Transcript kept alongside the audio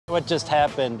What just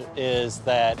happened is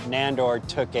that Nandor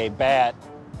took a bat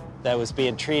that was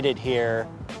being treated here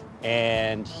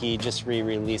and he just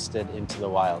re-released it into the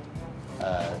wild.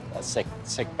 A sick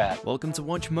bat. Welcome to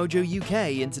WatchMojo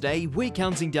UK, and today we're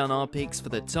counting down our picks for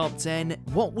the top 10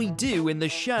 What We Do in the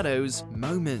Shadows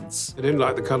moments. I didn't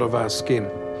like the colour of our skin.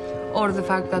 Or the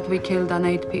fact that we killed and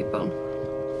ate people.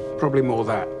 Probably more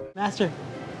that. Master,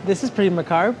 this is pretty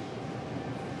macabre.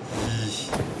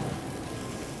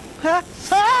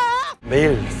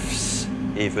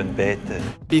 MILFs, even better.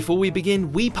 Before we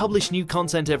begin, we publish new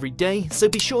content every day, so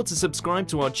be sure to subscribe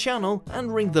to our channel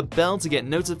and ring the bell to get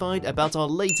notified about our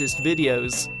latest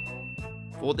videos.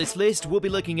 For this list, we'll be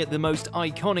looking at the most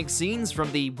iconic scenes from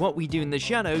the What We Do in the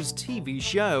Shadows TV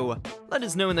show. Let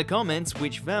us know in the comments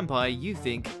which vampire you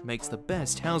think makes the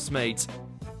best housemate.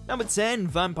 Number 10,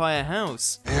 Vampire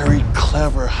House. Very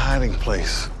clever hiding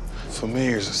place.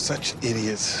 Familiars are such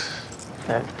idiots.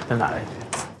 They're not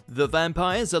idiots. The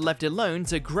vampires are left alone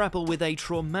to grapple with a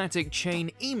traumatic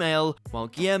chain email, while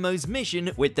Guillermo's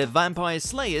mission with the Vampire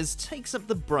Slayers takes up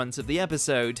the brunt of the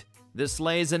episode. The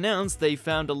Slayers announce they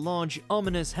found a large,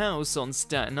 ominous house on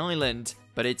Staten Island,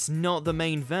 but it's not the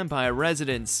main vampire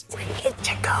residence. We get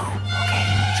to go, okay?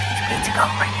 We get to go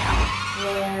right now.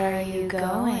 Where are you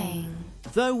going?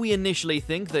 Though we initially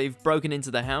think they've broken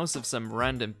into the house of some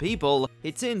random people,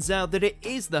 it turns out that it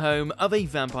is the home of a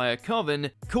vampire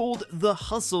coven called the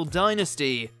Hustle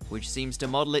Dynasty, which seems to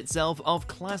model itself off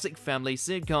classic family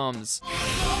sitcoms.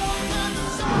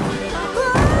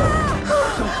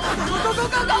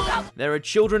 There are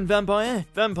children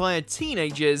vampire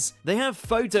teenagers, they have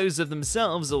photos of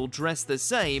themselves all dressed the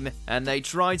same, and they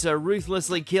try to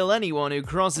ruthlessly kill anyone who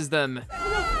crosses them.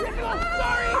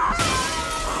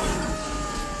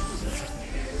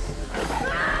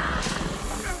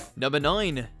 Number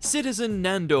 9, Citizen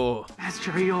Nandor. Master,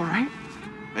 are you alright?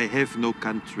 I have no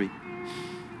country.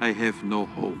 I have no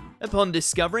home. Upon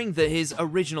discovering that his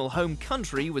original home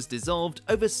country was dissolved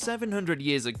over 700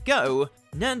 years ago,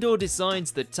 Nandor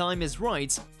decides the time is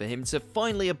right for him to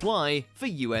finally apply for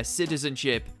US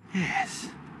citizenship. Yes.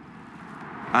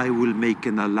 I will make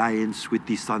an alliance with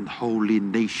this unholy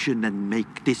nation and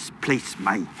make this place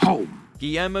my home.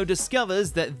 Guillermo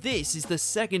discovers that this is the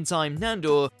second time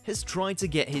Nandor has tried to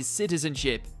get his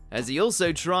citizenship, as he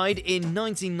also tried in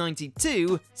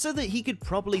 1992 so that he could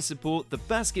properly support the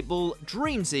basketball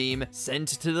dream team sent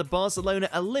to the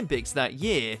Barcelona Olympics that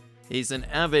year. He's an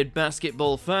avid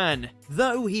basketball fan,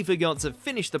 though he forgot to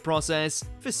finish the process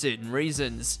for certain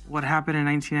reasons. What happened in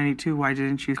 1992? Why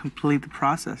didn't you complete the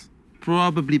process?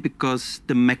 Probably because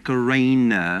the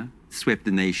Macarena swept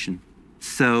the nation.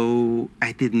 So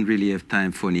I didn't really have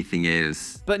time for anything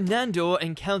else. But Nandor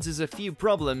encounters a few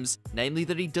problems, namely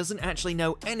that he doesn't actually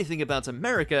know anything about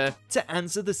America to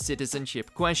answer the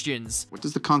citizenship questions. What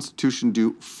does the Constitution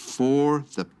do for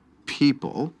the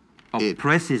people?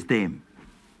 Oppresses them.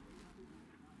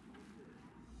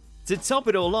 To top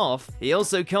it all off, he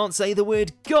also can't say the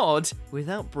word God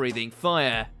without breathing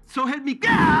fire. So help me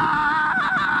God!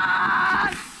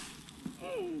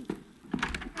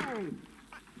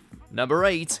 Number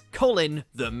 8, Colin,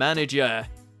 the manager.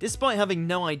 Despite having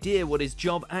no idea what his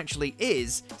job actually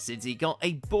is, since he got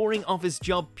a boring office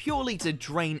job purely to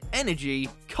drain energy,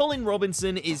 Colin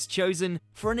Robinson is chosen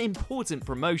for an important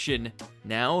promotion.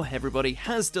 Now everybody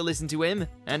has to listen to him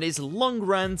and his long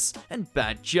rants and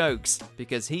bad jokes,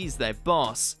 because he's their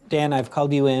boss. Dan, I've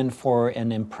called you in for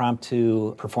an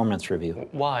impromptu performance review.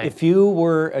 Why? If you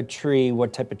were a tree,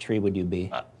 what type of tree would you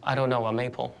be? I don't know, a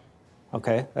maple.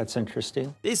 Okay, that's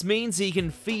interesting. This means he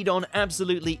can feed on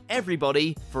absolutely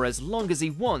everybody for as long as he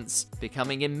wants,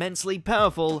 becoming immensely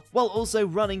powerful while also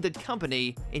running the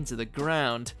company into the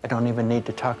ground. I don't even need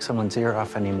to talk someone's ear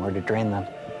off anymore to drain them.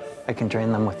 I can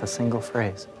drain them with a single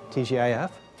phrase. TGIF?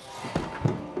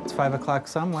 It's 5 o'clock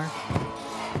somewhere.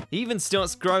 He even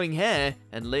starts growing hair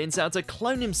and learns how to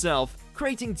clone himself,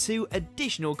 creating 2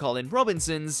 additional Colin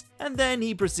Robinsons, and then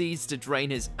he proceeds to drain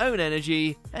his own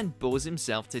energy and bores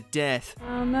himself to death.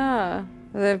 Oh no,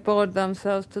 they've bored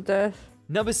themselves to death.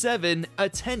 Number 7,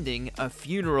 attending a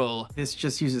funeral. This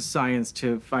just uses science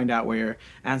to find out where your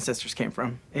ancestors came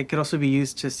from. It could also be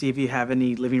used to see if you have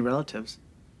any living relatives.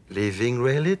 Living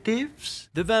relatives?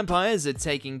 The vampires are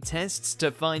taking tests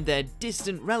to find their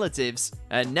distant relatives,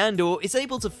 and Nandor is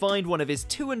able to find one of his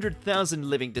 200,000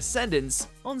 living descendants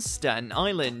on Staten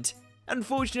Island.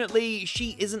 Unfortunately,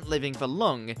 she isn't living for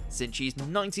long, since she's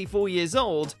 94 years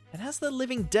old and has the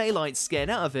living daylights scared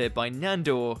out of her by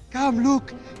Nandor. Come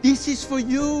look, this is for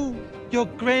you. Your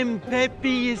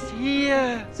grandpappy is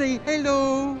here. Say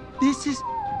hello. This is...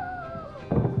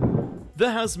 the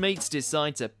housemates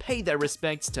decide to pay their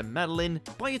respects to Madeline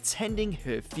by attending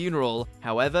her funeral.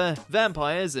 However,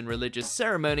 vampires and religious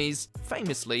ceremonies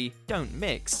famously don't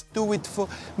mix. Do it for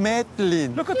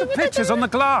Madeline. Look at the pictures on the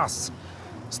glass.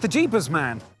 It's the Jeepers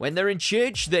man. When they're in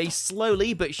church, they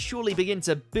slowly but surely begin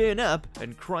to burn up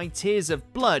and cry tears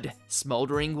of blood,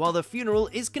 smouldering while the funeral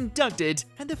is conducted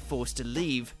and they're forced to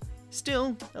leave.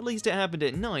 Still, at least it happened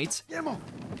at night. Guillermo,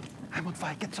 I'm on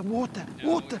fire. Get some water.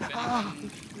 Water.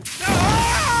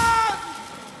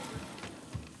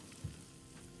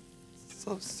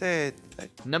 So sad.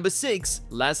 Number 6.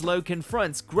 Laszlo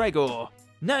confronts Gregor.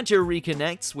 Nadja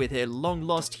reconnects with her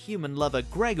long-lost human lover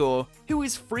Gregor, who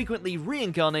is frequently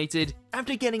reincarnated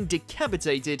after getting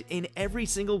decapitated in every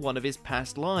single one of his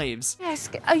past lives. Yes,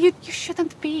 you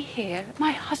shouldn't be here.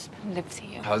 My husband lives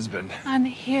here. Husband. And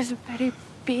he is a very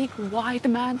big, wide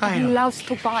man. He loves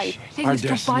to bite. Our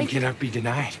destiny cannot be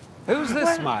denied. Who's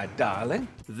this, my darling?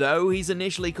 Though he's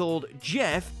initially called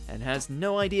Jeff and has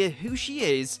no idea who she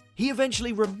is, he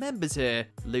eventually remembers her,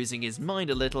 losing his mind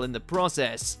a little in the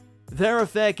process. Their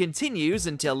affair continues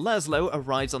until Laszlo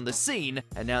arrives on the scene,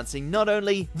 announcing not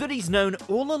only that he's known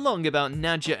all along about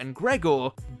Nadja and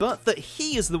Gregor, but that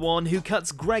he is the one who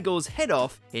cuts Gregor's head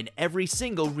off in every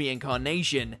single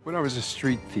reincarnation. When I was a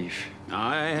street thief,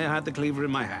 I had the cleaver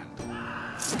in my hand.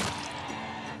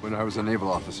 When I was a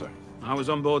naval officer, I was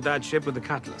on board that ship with the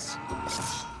cutlass.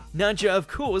 Nadja, of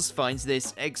course, finds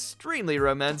this extremely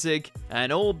romantic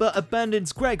and all but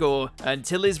abandons Gregor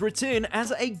until his return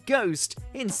as a ghost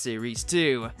in Series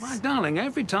 2. My darling,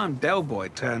 every time Del Boy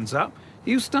turns up,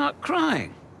 you start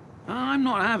crying. I'm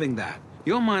not having that.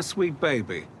 You're my sweet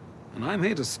baby, and I'm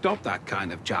here to stop that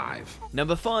kind of jive.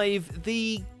 Number 5,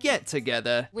 the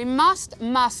get-together. We must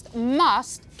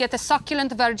get a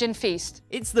succulent virgin feast.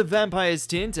 It's the vampires'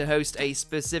 turn to host a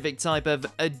specific type of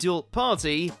adult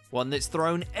party, one that's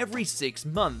thrown every 6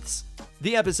 months.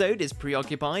 The episode is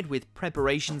preoccupied with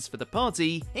preparations for the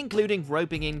party, including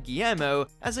roping in Guillermo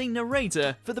as a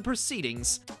narrator for the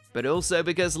proceedings, but also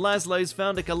because Laszlo's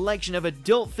found a collection of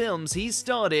adult films he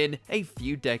starred in a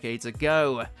few decades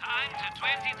ago. Time to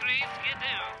 23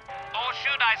 Skidoo. Or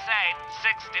should I say,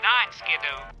 69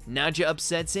 Skidoo. Nadja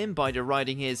upsets him by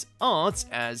deriding his art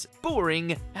as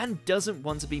boring and doesn't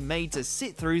want to be made to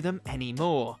sit through them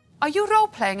anymore. Are you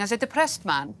role-playing as a depressed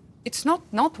man? It's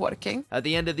not working. At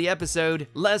the end of the episode,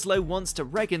 Laszlo wants to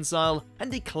reconcile and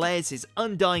declares his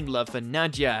undying love for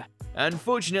Nadja.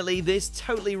 Unfortunately, this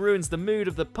totally ruins the mood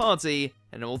of the party,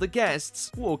 and all the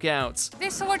guests walk out.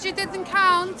 This orgy didn't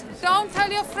count. Don't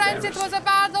tell your friends it was a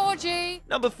bad orgy.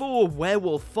 Number 4,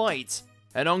 werewolf fight.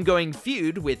 An ongoing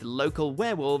feud with local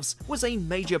werewolves was a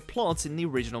major plot in the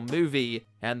original movie,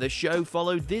 and the show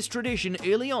followed this tradition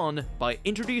early on by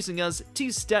introducing us to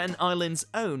Staten Island's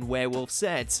own werewolf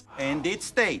set. And it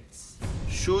states,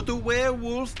 should a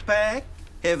werewolf pack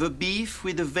have a beef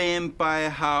with a vampire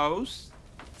house,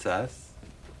 thus,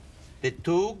 the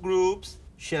two groups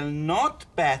shall not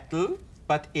battle,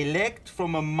 but elect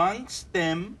from amongst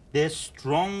them the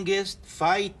strongest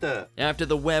fighter. After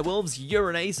the werewolves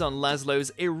urinate on Laszlo's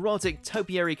erotic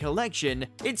topiary collection,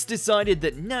 it's decided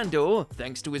that Nandor,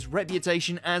 thanks to his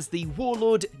reputation as the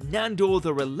warlord Nandor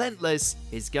the Relentless,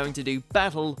 is going to do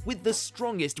battle with the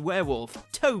strongest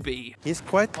werewolf, Toby. He's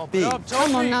quite big.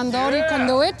 Come on, Nandor, you can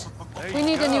do it. We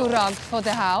need a new rug for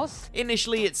the house.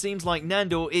 Initially, it seems like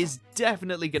Nandor is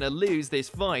definitely gonna lose this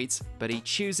fight, but he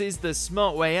chooses the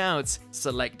smart way out,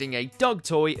 selecting a dog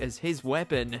toy as his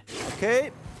weapon.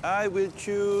 Okay, I will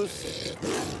choose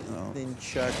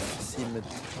Ninchak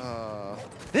Scimitar.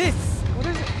 This! What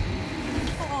is it?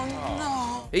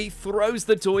 Oh, He throws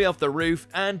the toy off the roof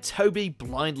and Toby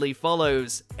blindly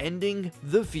follows, ending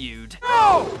the feud.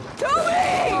 no!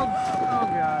 Toby! Oh,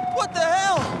 God. What the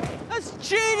hell? That's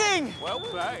cheating! Well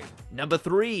played. Number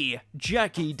 3,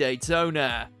 Jackie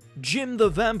Daytona. Jim the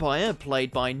Vampire,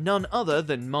 played by none other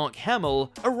than Mark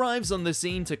Hamill, arrives on the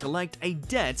scene to collect a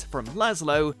debt from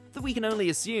Laszlo that we can only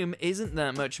assume isn't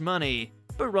that much money.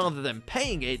 But rather than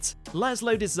paying it,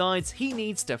 Laszlo decides he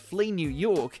needs to flee New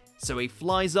York, so he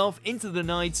flies off into the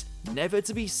night, never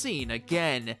to be seen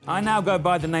again. I now go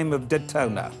by the name of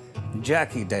Daytona,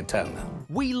 Jackie Daytona.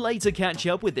 We later catch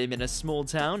up with him in a small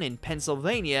town in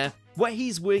Pennsylvania, where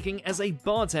he's working as a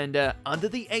bartender under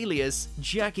the alias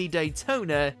Jackie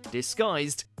Daytona,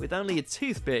 disguised with only a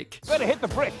toothpick. Better hit the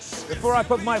bricks before I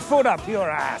put my foot up your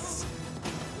ass.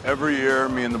 Every year,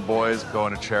 me and the boys go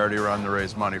on a charity run to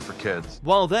raise money for kids.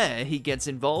 While there, he gets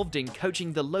involved in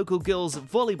coaching the local girls'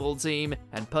 volleyball team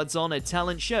and puts on a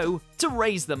talent show to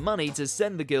raise the money to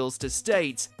send the girls to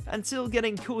state, until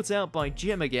getting caught out by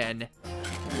Jim again.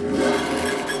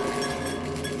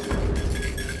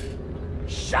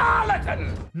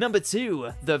 charlatan! Number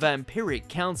 2. The Vampiric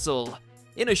Council.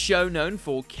 In a show known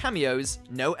for cameos,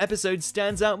 no episode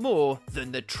stands out more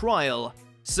than The Trial.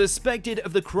 Suspected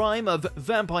of the crime of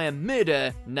vampire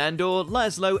murder, Nandor,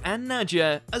 Laszlo, and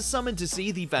Nadja are summoned to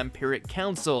see the Vampiric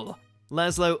Council.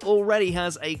 Laszlo already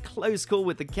has a close call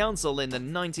with the council in the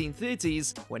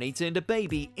 1930s when he turned a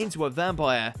baby into a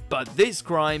vampire, but this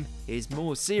crime is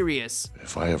more serious.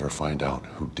 If I ever find out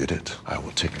who did it, I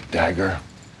will take a dagger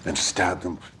and stab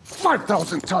them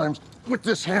 5,000 times with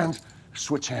this hand,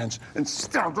 switch hands, and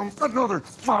stab them another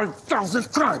 5,000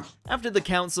 times. After the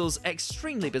council's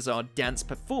extremely bizarre dance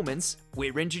performance,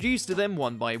 we're introduced to them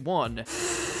one by one.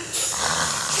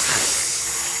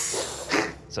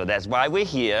 So that's why we're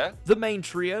here. The main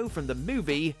trio from the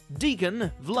movie,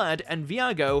 Deacon, Vlad, and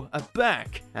Viago, are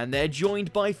back, and they're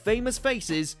joined by famous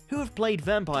faces who have played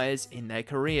vampires in their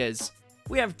careers.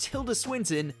 We have Tilda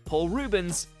Swinton, Paul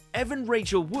Rubens, Evan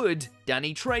Rachel Wood,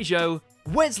 Danny Trejo,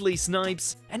 Wesley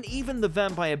Snipes, and even the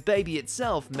vampire baby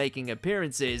itself making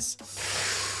appearances.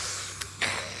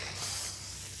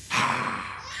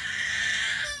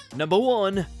 Number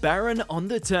 1, Baron on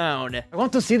the Town. I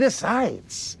want to see the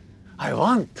sights. I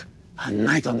want a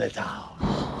night on the town.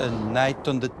 A night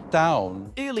on the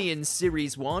town? Early in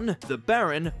Series 1, the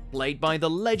Baron, played by the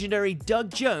legendary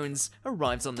Doug Jones,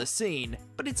 arrives on the scene,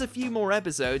 but it's a few more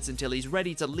episodes until he's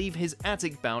ready to leave his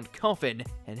attic-bound coffin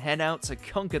and head out to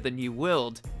conquer the new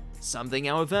world. Something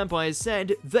our vampires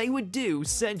said they would do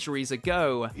centuries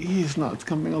ago. He's not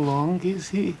coming along, is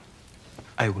he?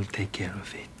 I will take care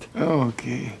of it.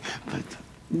 Okay, but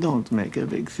don't make a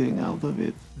big thing out of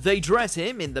it. They dress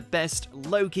him in the best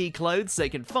low-key clothes they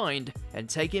can find and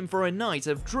take him for a night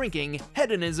of drinking,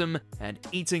 hedonism, and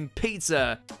eating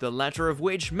pizza, the latter of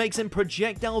which makes him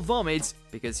projectile vomit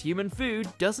because human food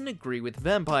doesn't agree with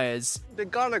vampires. The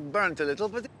garlic burnt a little,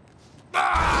 but...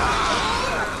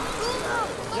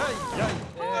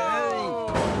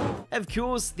 Of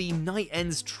course, the night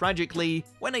ends tragically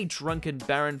when a drunken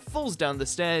Baron falls down the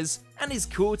stairs and is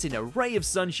caught in a ray of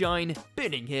sunshine,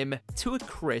 burning him to a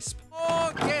crisp.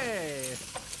 Okay.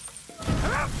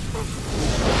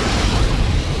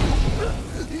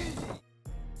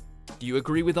 Do you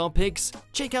agree with our picks?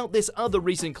 Check out this other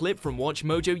recent clip from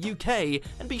WatchMojo UK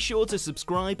and be sure to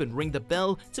subscribe and ring the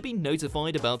bell to be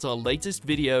notified about our latest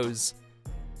videos.